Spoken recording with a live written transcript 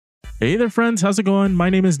Hey there friends, how's it going? My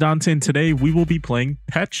name is Dante and today we will be playing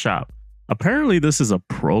Pet Shop. Apparently this is a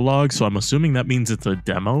prologue, so I'm assuming that means it's a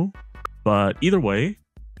demo. But either way,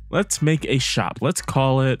 let's make a shop. Let's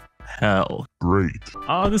call it Hell. Great.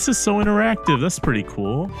 Oh, this is so interactive. That's pretty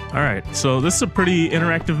cool. All right, so this is a pretty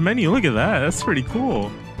interactive menu. Look at that. That's pretty cool.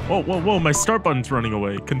 Whoa, whoa, whoa, my start button's running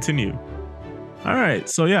away. Continue. All right,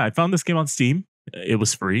 so yeah, I found this game on Steam. It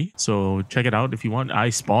was free, so check it out if you want. I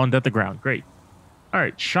spawned at the ground. Great. All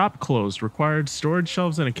right, shop closed. Required storage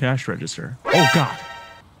shelves and a cash register. Oh, God.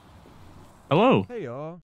 Hello. Hey,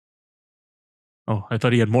 y'all. Oh, I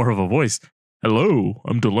thought he had more of a voice. Hello,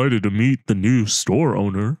 I'm delighted to meet the new store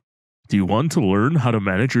owner. Do you want to learn how to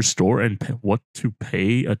manage your store and what to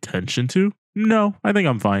pay attention to? No, I think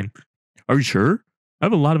I'm fine. Are you sure? I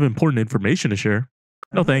have a lot of important information to share.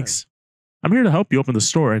 No, thanks. I'm here to help you open the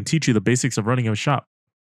store and teach you the basics of running a shop.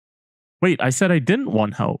 Wait, I said I didn't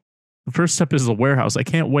want help. The first step is the warehouse. I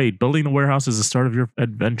can't wait. Building the warehouse is the start of your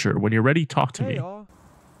adventure. When you're ready, talk to me.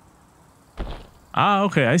 Ah,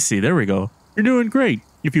 okay, I see. There we go. You're doing great.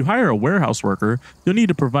 If you hire a warehouse worker, you'll need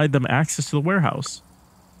to provide them access to the warehouse.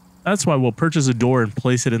 That's why we'll purchase a door and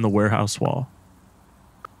place it in the warehouse wall.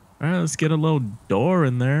 All right, let's get a little door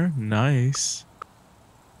in there. Nice.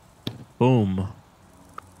 Boom.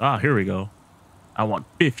 Ah, here we go. I want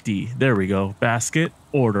 50. There we go. Basket,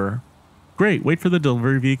 order. Great. Wait for the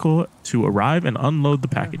delivery vehicle to arrive and unload the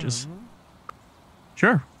packages.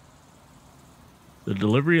 Sure. The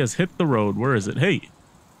delivery has hit the road. Where is it? Hey,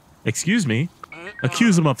 excuse me.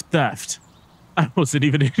 Accuse him of theft. I wasn't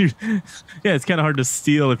even in here. Yeah, it's kind of hard to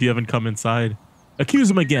steal if you haven't come inside. Accuse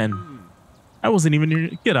him again. I wasn't even here.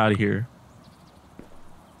 Get out of here.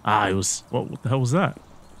 Ah, it was... What the hell was that?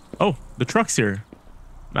 Oh, the truck's here.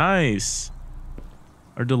 Nice.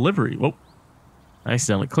 Our delivery. Whoa. I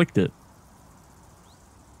accidentally clicked it.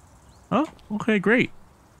 Oh, okay, great.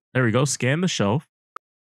 There we go. Scan the shelf.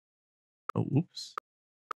 Oh, oops.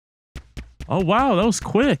 Oh, wow, that was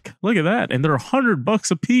quick. Look at that. And they're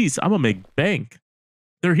 $100 a piece. I'm gonna make bank.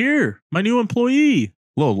 They're here. My new employee.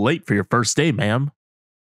 A little late for your first day, ma'am.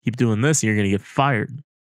 Keep doing this and you're gonna get fired.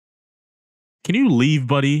 Can you leave,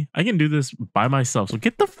 buddy? I can do this by myself. So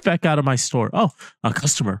get the feck out of my store. Oh, a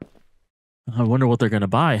customer. I wonder what they're gonna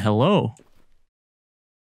buy. Hello.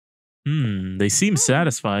 They seem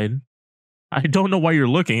satisfied. I don't know why you're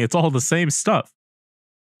looking. It's all the same stuff.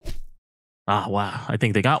 Ah, wow. I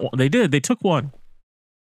think they got one. They did. They took one.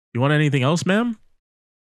 You want anything else, ma'am?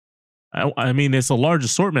 I mean, it's a large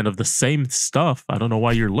assortment of the same stuff. I don't know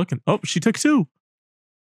why you're looking. Oh, she took two.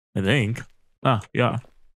 I think. Ah, yeah.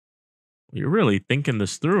 You're really thinking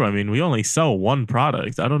this through. I mean, we only sell one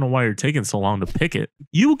product. I don't know why you're taking so long to pick it.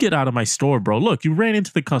 You get out of my store, bro. Look, you ran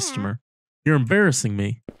into the customer. You're embarrassing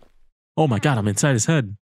me. Oh my God, I'm inside his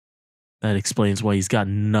head. That explains why he's got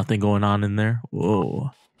nothing going on in there.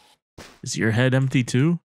 Whoa. Is your head empty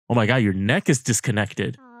too? Oh my God, your neck is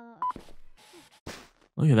disconnected.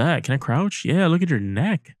 Look at that. Can I crouch? Yeah, look at your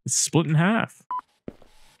neck. It's split in half.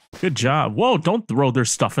 Good job. Whoa, don't throw their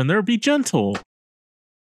stuff in there. Be gentle.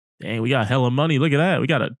 Dang, we got hella money. Look at that. We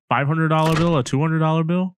got a $500 bill, a $200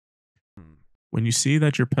 bill. When you see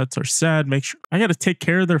that your pets are sad, make sure... I got to take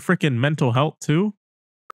care of their freaking mental health too.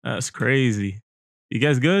 That's crazy. You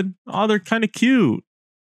guys good? Oh, they're kind of cute.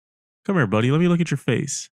 Come here, buddy. Let me look at your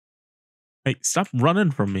face. Hey, stop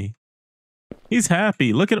running from me. He's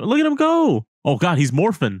happy. Look at him go. Oh God, he's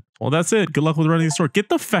morphing. Well, that's it. Good luck with running the store. Get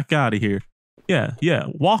the feck out of here. Yeah, yeah.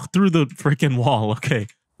 Walk through the freaking wall. Okay.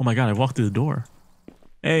 Oh my God, I walked through the door.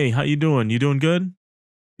 Hey, how you doing? You doing good?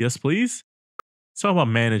 Yes, please. Let's talk about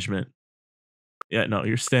management. Yeah, no,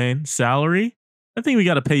 you're staying. Salary? I think we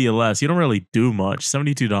got to pay you less. You don't really do much.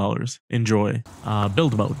 $72. Enjoy.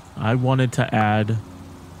 Build mode. I wanted to add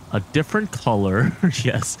a different color.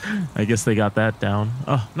 Yes, I guess they got that down.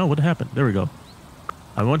 Oh, no, what happened? There we go.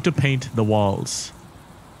 I want to paint the walls.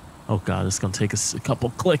 Oh God, it's going to take us a couple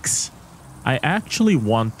clicks. I actually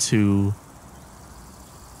want to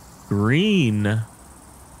green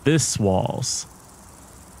this walls.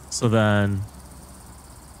 So then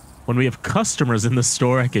when we have customers in the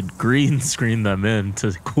store, I could green screen them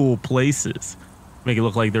into cool places. Make it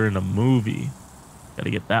look like they're in a movie. Got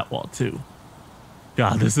to get that wall too.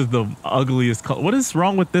 God, this is the ugliest color. What is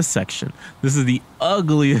wrong with this section? This is the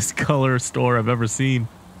ugliest color store I've ever seen.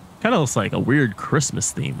 Kind of looks like a weird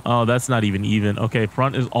Christmas theme. Oh, that's not even. Okay,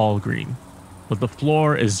 front is all green, but the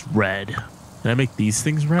floor is red. Can I make these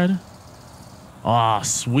things red? Ah,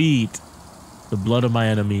 sweet. The blood of my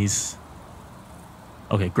enemies.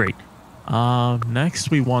 Okay, great.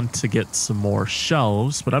 Next we want to get some more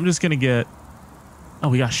shelves, but I'm just gonna get... Oh,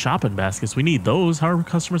 we got shopping baskets. We need those. How are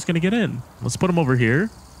customers gonna get in? Let's put them over here.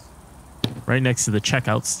 Right next to the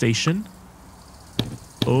checkout station.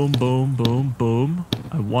 Boom, boom, boom, boom.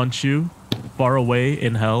 I want you far away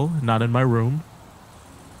in hell, not in my room.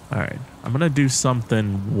 All right, I'm gonna do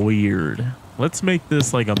something weird. Let's make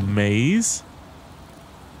this like a maze.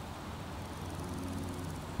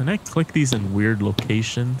 Can I click these in weird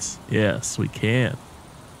locations? Yes, we can.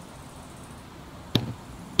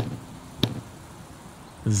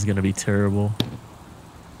 This is gonna be terrible.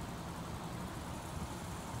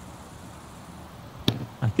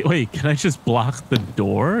 Wait, can I just block the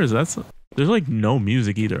door? There's like no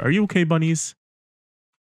music either. Are you okay, bunnies?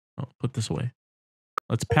 Oh, put this away.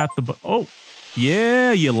 Let's pat the oh,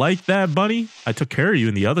 yeah, you like that, bunny? I took care of you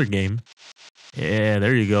in the other game. Yeah,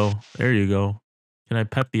 there you go. There you go. Can I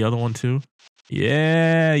pet the other one too?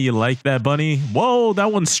 Yeah, you like that, bunny? Whoa,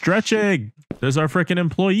 that one's stretching. There's our freaking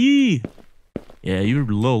employee. Yeah, you're a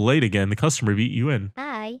little late again. The customer beat you in.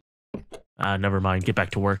 Hi. Never mind. Get back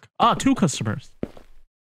to work. Two customers.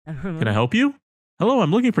 Can I help you? Hello, I'm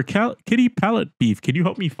looking for kitty palate beef. Can you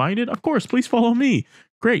help me find it? Of course, please follow me.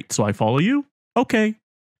 Great, so I follow you? Okay.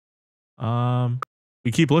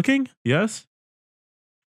 We keep looking? Yes?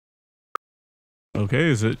 Okay,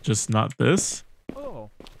 is it just not this? Oh,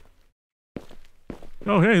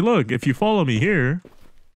 hey, look, if you follow me here.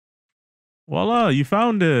 Voila, you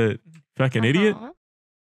found it. Fucking idiot.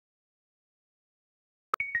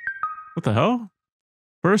 What the hell?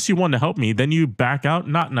 First you want to help me, then you back out.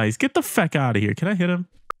 Not nice. Get the feck out of here. Can I hit him?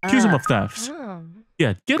 Accuse him of theft.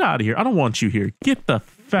 Yeah, get out of here. I don't want you here. Get the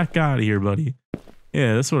feck out of here, buddy.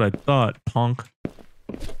 Yeah, that's what I thought, punk.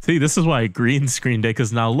 See, this is why I green screened it,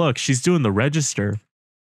 because now look, she's doing the register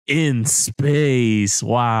in space.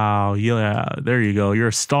 Wow. Yeah, there you go. You're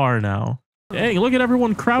a star now. Dang, look at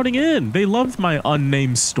everyone crowding in. They loved my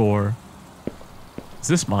unnamed store. Is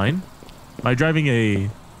this mine? Am I driving a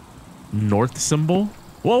north symbol?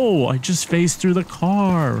 Whoa, I just phased through the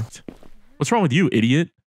car. What's wrong with you,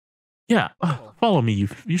 idiot? Yeah, follow me.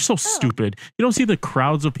 You're so stupid. You don't see the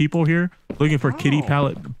crowds of people here looking for kitty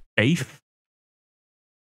palate beef?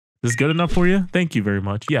 Is this good enough for you? Thank you very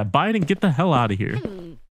much. Yeah, buy it and get the hell out of here.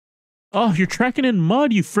 Oh, you're tracking in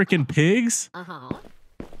mud, you freaking pigs.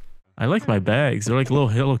 I like my bags. They're like little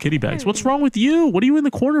Hello Kitty bags. What's wrong with you? What are you in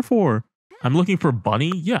the corner for? I'm looking for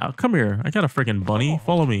Bunny. Yeah, come here. I got a freaking bunny.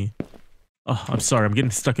 Follow me. Oh, I'm sorry. I'm getting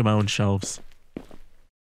stuck in my own shelves.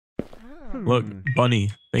 Look, Bunny.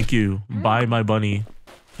 Thank you. Buy my bunny.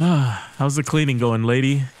 How's the cleaning going,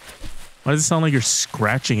 lady? Why does it sound like you're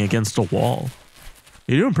scratching against a wall?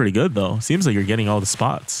 You're doing pretty good, though. Seems like you're getting all the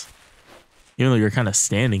spots. Even though you're kind of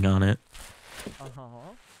standing on it.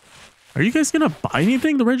 Are you guys going to buy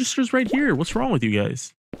anything? The register's right here. What's wrong with you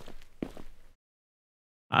guys?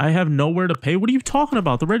 I have nowhere to pay. What are you talking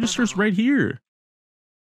about? The register's right here.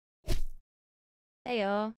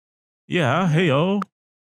 Heyo. Yeah, heyo.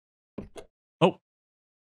 Oh.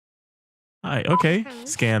 Hi, okay.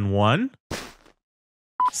 Scan 1.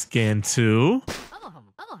 Scan 2.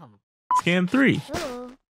 Scan 3.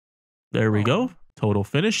 There we go. Total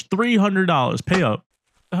finish. $300. Pay up.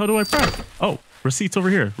 How do I press? Oh, receipt's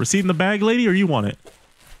over here. Receipt in the bag, lady, or you want it?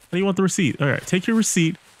 How do you want the receipt? All right, take your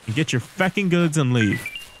receipt and get your fecking goods and leave.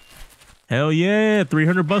 Hell yeah,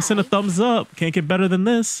 300 bucks and a thumbs up. Can't get better than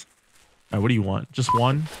this. All right, what do you want? Just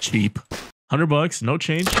one? Cheap. 100 bucks, no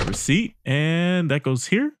change. Receipt, and that goes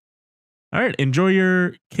here. All right, enjoy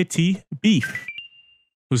your kitty beef.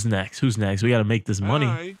 Who's next? Who's next? We got to make this money.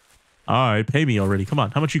 Hi. All right, pay me already. Come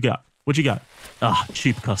on, how much you got? What you got? Ah,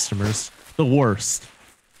 cheap customers. The worst.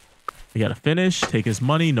 We got to finish, take his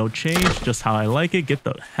money, no change, just how I like it. Get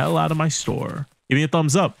the hell out of my store. Give me a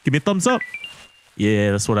thumbs up. Give me a thumbs up.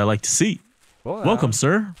 Yeah, that's what I like to see. Welcome,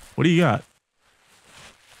 sir. What do you got?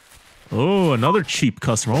 Oh, another cheap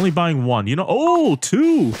customer. Only buying one. You know, oh,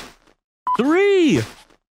 2, 3,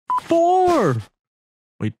 4.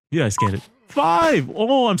 Wait, yeah, I scanned it. 5.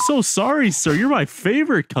 Oh, I'm so sorry, sir. You're my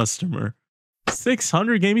favorite customer.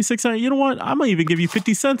 600. Gave me 600. You know what? I'm going to even give you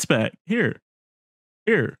 50 cents back. Here.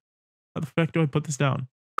 Here. How the fuck do I put this down?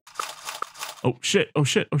 Oh, shit. Oh,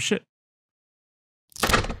 shit. Oh, shit.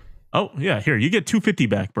 Oh, yeah. Here, you get 250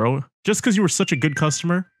 back, bro. Just because you were such a good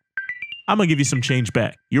customer, I'm going to give you some change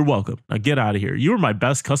back. You're welcome. Now get out of here. You were my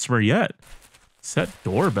best customer yet. Set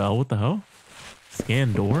doorbell. What the hell?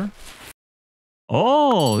 Scan door.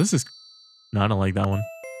 Oh, this is... No, I don't like that one.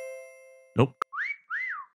 Nope.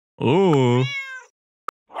 Oh.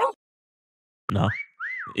 No.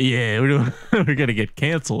 Yeah, we're going to get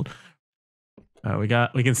canceled. All right,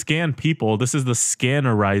 we can scan people. This is the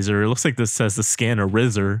scannerizer. It looks like this says the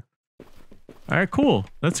scannerizer. All right, cool.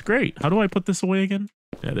 That's great. How do I put this away again?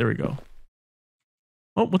 Yeah, there we go.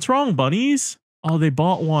 Oh, what's wrong, bunnies? Oh, they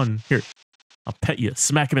bought one. Here, I'll pet you.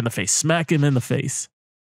 Smack him in the face. Smack him in the face.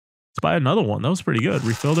 Let's buy another one. That was pretty good.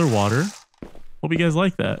 Refill their water. Hope you guys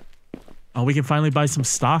like that. Oh, we can finally buy some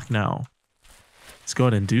stock now. Let's go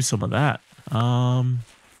ahead and do some of that.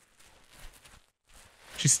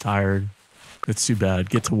 She's tired. It's too bad.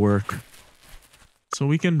 Get to work. So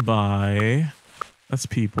we can buy... That's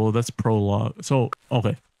people. That's Prologue. So,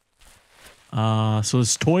 okay. So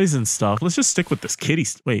there's toys and stuff. Let's just stick with this kitty.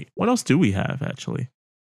 Wait, what else do we have, actually?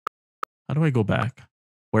 How do I go back?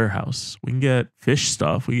 Warehouse. We can get fish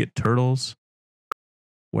stuff. We get turtles.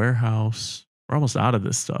 Warehouse. We're almost out of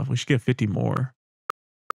this stuff. We should get 50 more.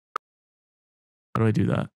 How do I do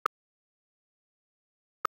that?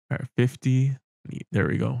 All right, 50. There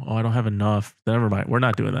we go. Oh, I don't have enough. Never mind. We're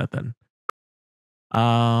not doing that then.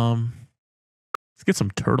 Let's get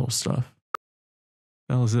some turtle stuff. What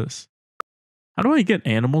the hell is this? How do I get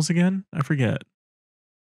animals again? I forget.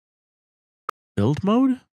 Build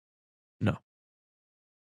mode? No. All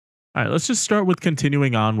right, let's just start with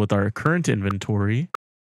continuing on with our current inventory.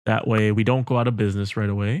 That way we don't go out of business right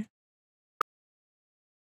away.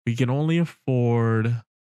 We can only afford...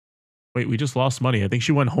 Wait, we just lost money. I think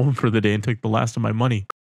she went home for the day and took the last of my money.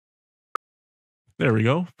 There we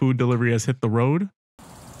go. Food delivery has hit the road.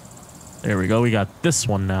 There we go. We got this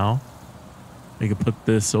one now. We can put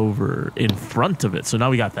this over in front of it. So now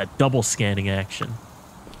we got that double scanning action.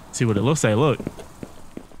 See what it looks like. Look.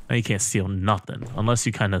 Now you can't steal nothing unless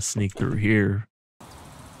you kind of sneak through here.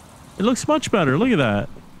 It looks much better. Look at that.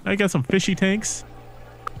 I got some fishy tanks.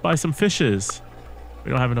 Buy some fishes.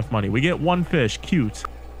 We don't have enough money. We get one fish. Cute.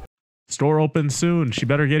 Store opens soon. She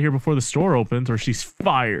better get here before the store opens or she's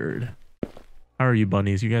fired. How are you,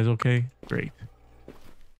 bunnies? You guys okay? Great.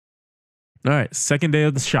 All right. Second day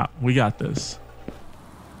of the shop. We got this.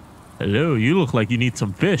 Hello. You look like you need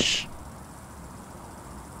some fish.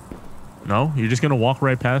 No? You're just going to walk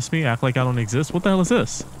right past me? Act like I don't exist? What the hell is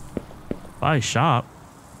this? Buy shop.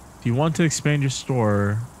 Do you want to expand your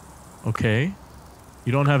store? Okay.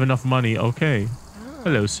 You don't have enough money. Okay.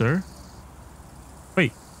 Hello, sir.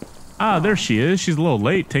 Wait. Ah, there she is. She's a little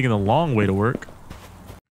late, taking a long way to work.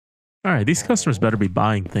 All right, these customers better be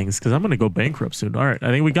buying things because I'm going to go bankrupt soon. All right, I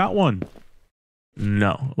think we got one.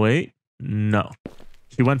 No. Wait. No.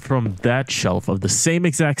 She went from that shelf of the same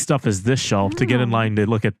exact stuff as this shelf to get in line to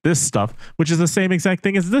look at this stuff, which is the same exact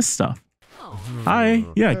thing as this stuff. Hi.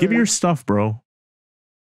 Yeah, give me your stuff, bro. All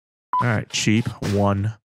right, cheap.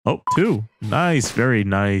 1. Oh, 2. Nice. Very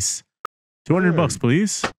nice. 200 bucks,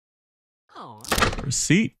 please.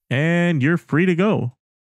 Receipt, and you're free to go.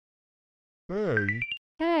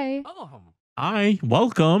 Hey. Hi.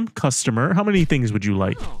 Welcome, customer. How many things would you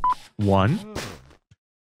like? 1.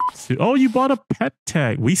 2. Oh, you bought a pet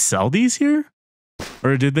tag. We sell these here?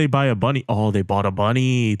 Or did they buy a bunny? Oh, they bought a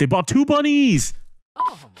bunny. They bought 2 bunnies.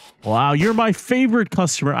 Wow, you're my favorite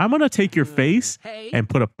customer. I'm going to take your face and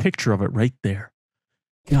put a picture of it right there.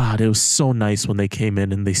 God, it was so nice when they came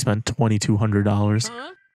in and they spent $2,200.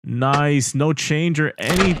 Nice. No change or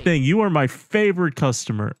anything. You are my favorite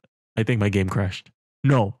customer. I think my game crashed.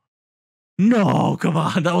 No. No, come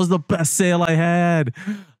on. That was the best sale I had.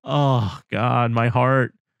 Oh, God, my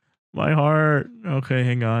heart. My heart. Okay,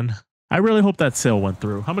 hang on. I really hope that sale went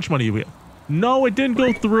through. How much money do we have? No, it didn't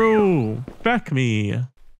go through. Back me.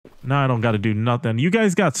 No, I don't got to do nothing. You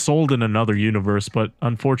guys got sold in another universe, but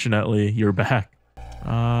unfortunately, you're back.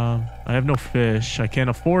 I have no fish. I can't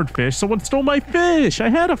afford fish. Someone stole my fish. I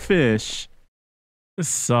had a fish. This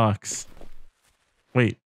sucks.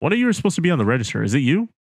 Wait, what are you supposed to be on the register? Is it you?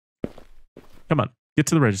 Come on, get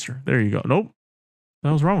to the register. There you go. Nope. What the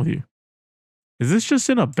hell's wrong with you? Is this just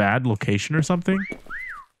in a bad location or something?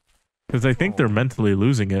 Because I think they're mentally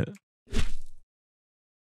losing it.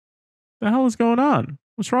 The hell is going on?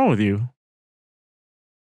 What's wrong with you?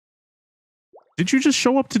 Did you just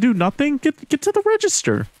show up to do nothing? Get to the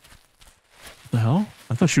register. What the hell?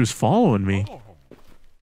 I thought she was following me.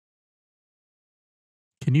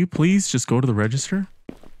 Can you please just go to the register?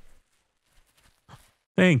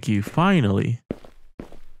 Thank you. Finally.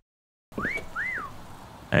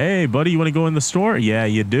 Hey, buddy, you want to go in the store? Yeah,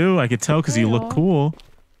 you do. I could tell because you look cool.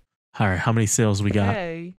 All right, how many sales we got?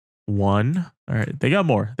 1. All right, they got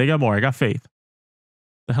more. They got more. I got faith.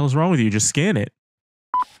 The hell's wrong with you? Just scan it.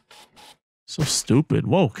 So stupid.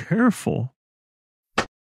 Whoa, careful.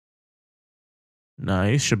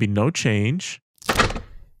 Nice. Should be no change.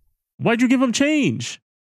 Why'd you give him change?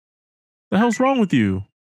 The hell's wrong with you?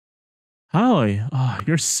 Hi. Oh,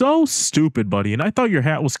 you're so stupid, buddy. And I thought your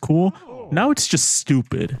hat was cool. Now it's just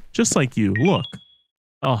stupid. Just like you. Look.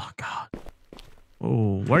 Oh, God.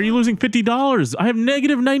 Oh, why are you losing $50? I have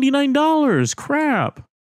negative $99. Crap.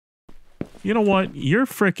 You know what? You're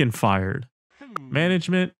freaking fired.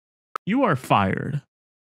 Management, you are fired.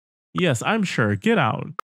 Yes, I'm sure. Get out.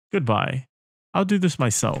 Goodbye. I'll do this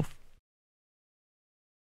myself.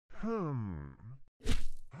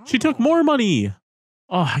 She took more money.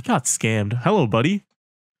 Oh, I got scammed. Hello, buddy.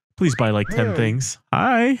 Please buy like 10 things.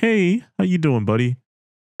 Hi, hey. How you doing, buddy?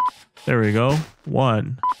 There we go.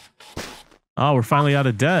 1. Oh, we're finally out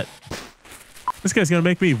of debt. This guy's gonna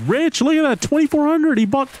make me rich. Look at that, 2,400. He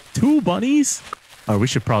bought 2 bunnies. Oh, we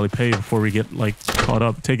should probably pay before we get like caught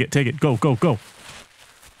up. Take it, take it. Go, go, go.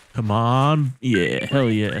 Come on. Yeah, hell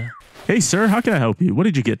yeah. Hey, sir, how can I help you? What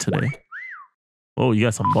did you get today? Oh, you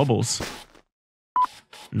got some bubbles.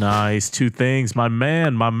 Nice, 2 things. My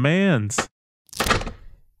man, my mans.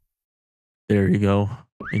 There you go.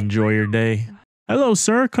 Enjoy your day. Hello,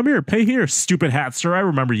 sir. Come here. Pay here. Stupid hat, sir. I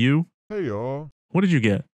remember you. Hey, y'all. What did you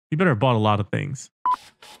get? You better have bought a lot of things.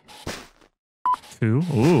 2.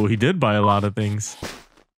 Ooh, he did buy a lot of things.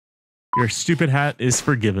 Your stupid hat is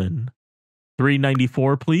forgiven.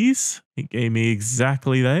 $3.94, please. He gave me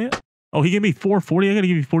exactly that. Oh, he gave me $4.40. I gotta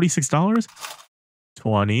give you $46.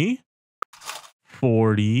 20.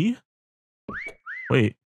 40.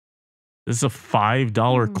 Wait. This is a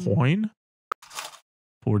 $5 coin?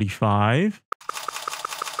 45.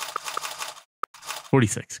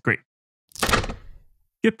 46. Great.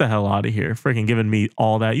 Get the hell out of here. Freaking giving me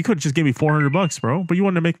all that. You could have just gave me $400, bro. But you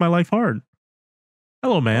wanted to make my life hard.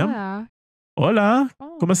 Hello, ma'am. Hola. Hola.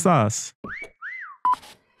 Oh. ¿Cómo estás?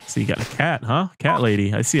 So you got a cat, huh? Cat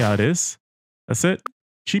lady. I see how it is. That's it.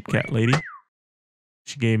 Cheap cat lady.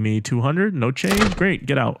 She gave me 200. No change. Great.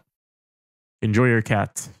 Get out. Enjoy your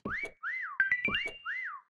cat.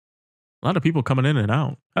 A lot of people coming in and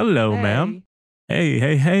out. Hello, Hey. ma'am. Hey,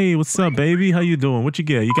 hey, hey. What's up, baby? How you doing? What you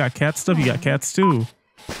get? You got cat stuff? You got cats too.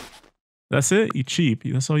 That's it? You cheap.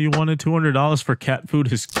 That's all you wanted? $200 for cat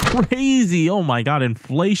food is crazy. Oh my God.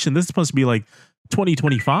 Inflation. This is supposed to be like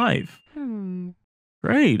 2025.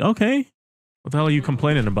 Great. Okay. What the hell are you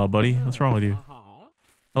complaining about, buddy? What's wrong with you?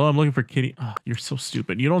 Oh, I'm looking for kitty. Oh, you're so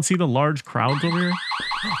stupid. You don't see the large crowds over here?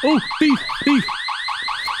 Oh, thief, thief.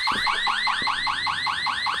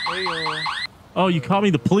 Oh, you caught me.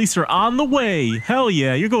 The police are on the way. Hell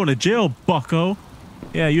yeah. You're going to jail, bucko.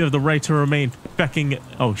 Yeah, you have the right to remain fecking.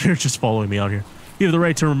 Oh, you're just following me out here. You have the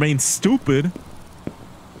right to remain stupid.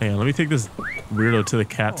 Hang on, let me take this weirdo to the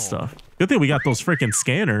cat stuff. Good thing we got those freaking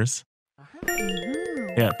scanners.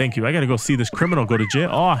 Yeah, thank you. I gotta go see this criminal go to jail.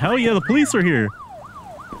 Oh, hell yeah, the police are here.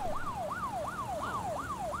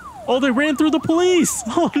 Oh, they ran through the police.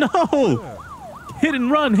 Oh, no. Hit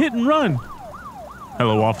and run, hit and run.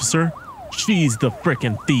 Hello, officer. She's the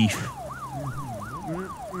freaking thief.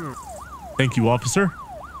 Thank you, officer.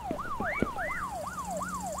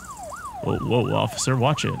 Whoa, whoa, officer,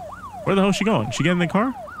 watch it. Where the hell is she going? She get in the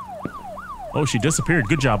car? Oh, she disappeared.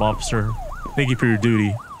 Good job, officer. Thank you for your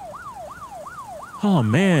duty. Oh,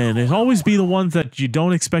 man. It always be the ones that you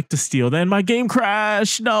don't expect to steal. Then my game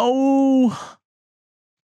crashed. No.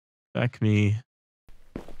 Feck me.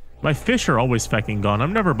 My fish are always fecking gone.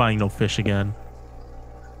 I'm never buying no fish again.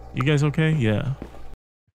 You guys okay? Yeah.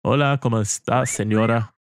 Hola, ¿cómo está, señora?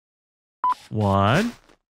 1.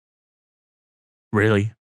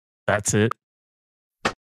 Really? That's it?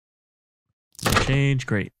 No change?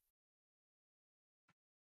 Great.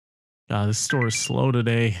 God, this store is slow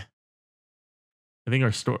today. I think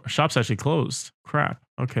our shop's actually closed. Crap.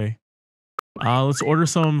 Okay. Let's order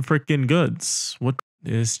some freaking goods. What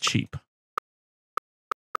is cheap?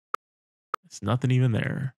 There's nothing even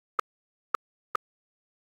there.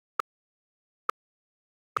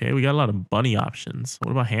 Okay, we got a lot of bunny options.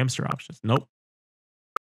 What about hamster options? Nope.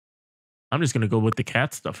 I'm just gonna go with the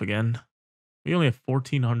cat stuff again. We only have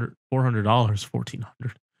 $400. $1,400.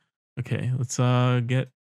 Okay, let's get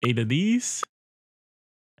 8 of these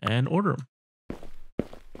and order them.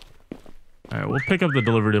 All right, we'll pick up the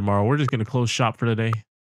delivery tomorrow. We're just gonna close shop for today.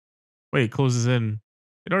 Wait, it closes in.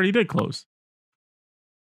 It already did close.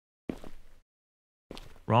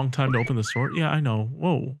 Wrong time to open the store. Yeah, I know.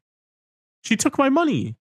 Whoa, she took my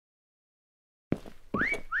money.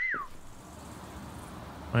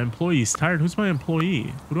 My employee's tired. Who's my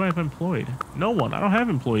employee? Who do I have employed? No one. I don't have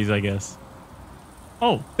employees, I guess.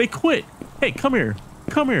 Oh, they quit. Hey, come here.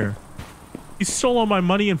 Come here. You stole all my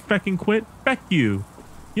money and fecking quit? Feck you.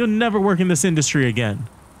 You'll never work in this industry again.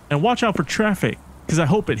 And watch out for traffic, because I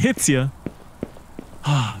hope it hits you.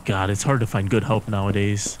 Oh, God, it's hard to find good help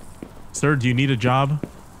nowadays. Sir, do you need a job?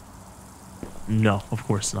 No, of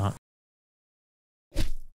course not.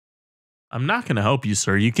 I'm not going to help you,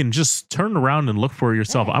 sir. You can just turn around and look for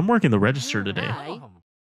yourself. I'm working the register today. A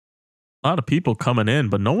lot of people coming in,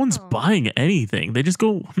 but no one's buying anything. They just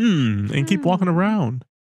go, and keep walking around.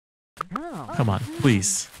 Come on,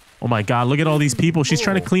 please. Oh my God, look at all these people. She's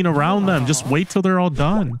trying to clean around them. Just wait till they're all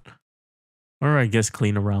done. Or I guess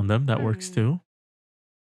clean around them. That works too.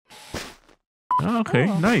 Okay,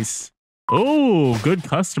 nice. Oh, good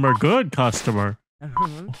customer. Good customer.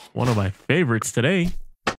 One of my favorites today.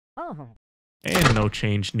 And no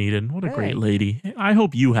change needed. What a great lady. I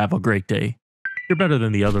hope you have a great day. You're better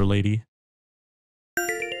than the other lady.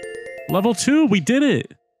 Level 2, we did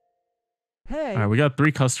it. All right, we got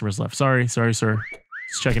 3 customers left. Sorry, sir.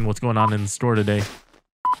 Just checking what's going on in the store today.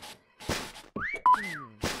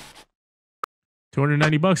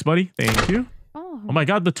 290 bucks, buddy. Thank you. Oh my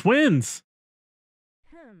God, the twins.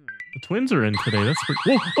 The twins are in today. That's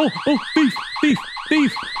pretty. Whoa, oh,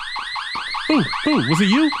 thief. Who? Was it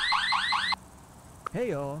you?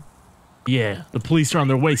 Hey, y'all. Yeah, the police are on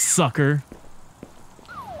their way, sucker.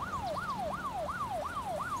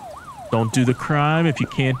 Don't do the crime if you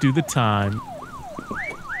can't do the time.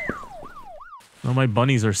 Oh, my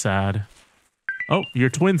bunnies are sad. Oh, your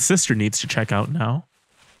twin sister needs to check out now.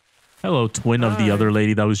 Hello, twin of the other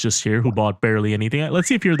lady that was just here who bought barely anything. Let's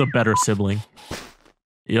see if you're the better sibling.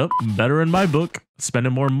 Yep, better in my book.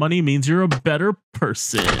 Spending more money means you're a better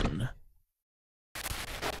person.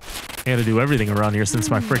 I gotta do everything around here since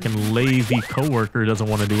my freaking lazy coworker doesn't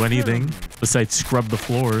want to do anything besides scrub the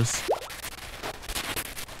floors.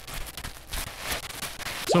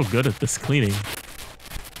 So good at this cleaning.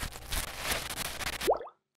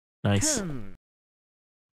 Nice. This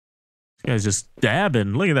guy's just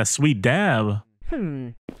dabbing. Look at that sweet dab.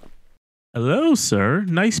 Hello, sir.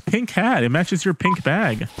 Nice pink hat. It matches your pink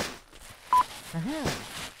bag.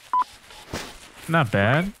 Not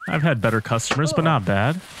bad. I've had better customers, but not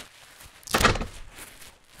bad.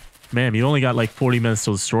 Ma'am, you only got like 40 minutes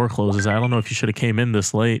till the store closes. I don't know if you should have came in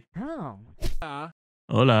this late.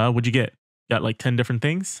 Hola, what'd you get? Got like 10 different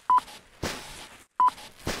things?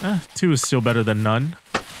 2 is still better than none.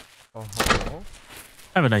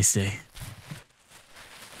 Have a nice day.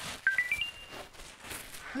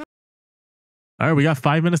 All right, we got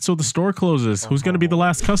 5 minutes till the store closes. Who's going to be the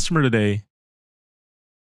last customer today?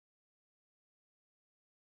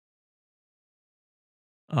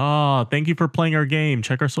 Oh, thank you for playing our game.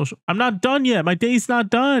 Check our social. I'm not done yet. My day's not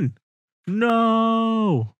done.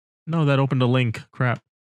 No, that opened a link. Crap.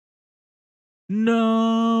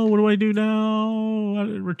 No, what do I do now?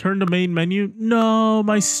 Return to main menu? No,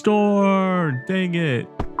 my store. Dang it.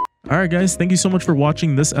 All right, guys, thank you so much for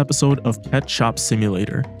watching this episode of Pet Shop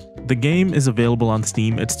Simulator. The game is available on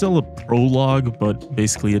Steam. It's still a prologue, but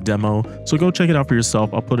basically a demo. So go check it out for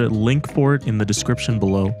yourself. I'll put a link for it in the description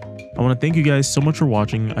below. I want to thank you guys so much for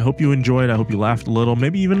watching. I hope you enjoyed. I hope you laughed a little,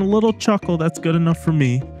 maybe even a little chuckle. That's good enough for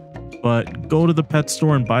me. But go to the pet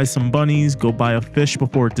store and buy some bunnies. Go buy a fish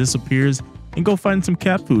before it disappears. And go find some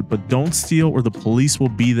cat food, but don't steal or the police will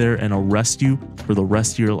be there and arrest you for the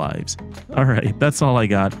rest of your lives. All right, that's all I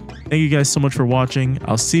got. Thank you guys so much for watching.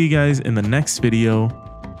 I'll see you guys in the next video.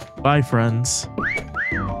 Bye, friends.